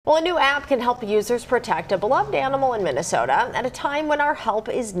Well, a new app can help users protect a beloved animal in Minnesota at a time when our help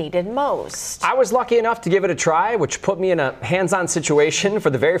is needed most. I was lucky enough to give it a try, which put me in a hands-on situation for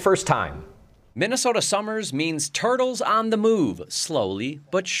the very first time. Minnesota summers means turtles on the move, slowly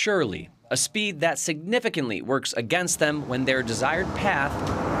but surely. A speed that significantly works against them when their desired path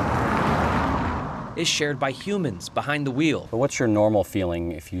is shared by humans behind the wheel. But what's your normal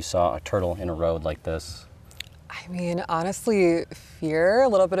feeling if you saw a turtle in a road like this? I mean, honestly, fear, a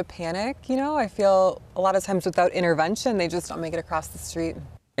little bit of panic. You know, I feel a lot of times without intervention, they just don't make it across the street.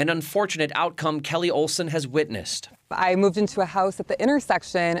 An unfortunate outcome Kelly Olson has witnessed. I moved into a house at the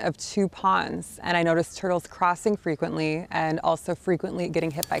intersection of two ponds, and I noticed turtles crossing frequently and also frequently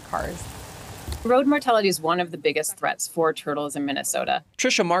getting hit by cars. Road mortality is one of the biggest threats for turtles in Minnesota.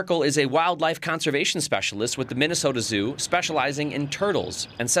 Tricia Markle is a wildlife conservation specialist with the Minnesota Zoo, specializing in turtles,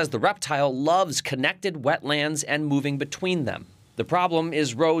 and says the reptile loves connected wetlands and moving between them. The problem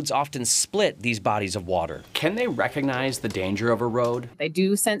is roads often split these bodies of water. Can they recognize the danger of a road? They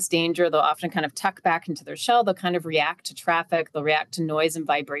do sense danger. They'll often kind of tuck back into their shell. They'll kind of react to traffic. They'll react to noise and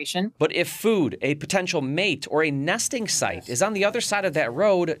vibration. But if food, a potential mate, or a nesting site is on the other side of that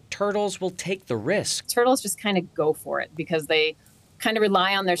road, turtles will take the risk. Turtles just kind of go for it because they kind of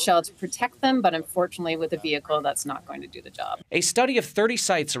rely on their shell to protect them, but unfortunately with a vehicle, that's not going to do the job. A study of 30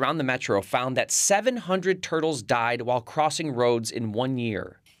 sites around the metro found that 700 turtles died while crossing roads in 1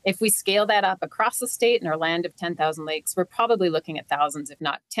 year. If we scale that up across the state in our land of 10,000 lakes, we're probably looking at thousands, if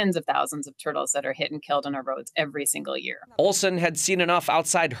not tens of thousands of turtles that are hit and killed on our roads every single year. Olson had seen enough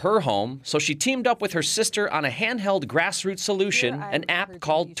outside her home, so she teamed up with her sister on a handheld grassroots solution, an app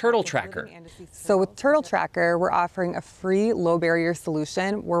called Turtle Tracker. So with Turtle Tracker, we're offering a free low barrier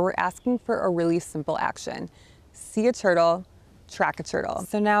solution where we're asking for a really simple action. See a turtle, track a turtle.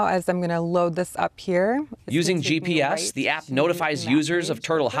 So now as I'm gonna load this up here. Using GPS, the app notifies users of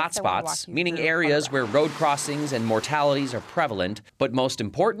turtle hotspots, meaning areas where road crossings and mortalities are prevalent. But most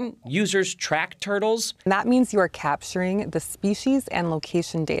important, users track turtles. And that means you are capturing the species and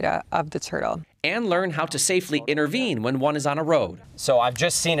location data of the turtle. And learn how to safely intervene when one is on a road. So I've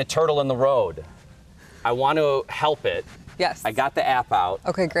just seen a turtle in the road. I want to help it. Yes. I got the app out.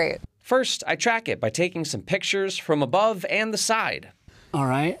 Okay, great. First, I track it by taking some pictures from above and the side. All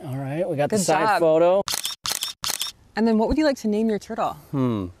right, we got the Good side job. photo. And then what would you like to name your turtle?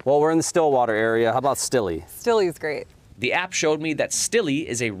 Well, we're in the Stillwater area. How about Stilly? Stilly's great. The app showed me that Stilly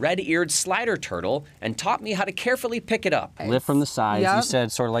is a red-eared slider turtle and taught me how to carefully pick it up. Lift from the sides, Yep. you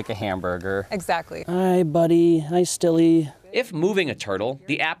said, sort of like a hamburger. Exactly. Hi, buddy. Hi, Stilly. If moving a turtle,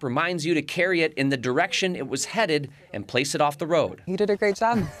 the app reminds you to carry it in the direction it was headed and place it off the road. You did a great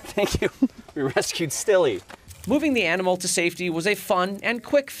job. Thank you. We rescued Stilly. Moving the animal to safety was a fun and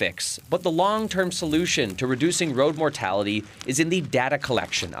quick fix, but the long-term solution to reducing road mortality is in the data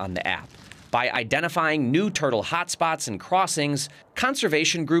collection on the app. By identifying new turtle hotspots and crossings,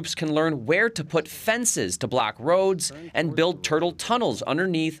 conservation groups can learn where to put fences to block roads and build turtle tunnels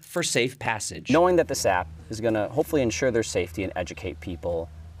underneath for safe passage. Knowing that this app is going to hopefully ensure their safety and educate people,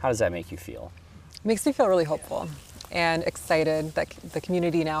 how does that make you feel? It makes me feel really hopeful and excited that the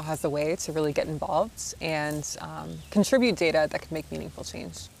community now has a way to really get involved and contribute data that can make meaningful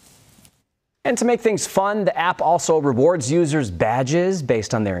change. And to make things fun, the app also rewards users badges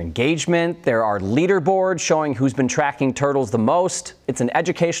based on their engagement. There are leaderboards showing who's been tracking turtles the most. It's an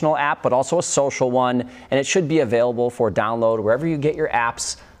educational app, but also a social one, and it should be available for download wherever you get your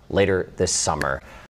apps later this summer.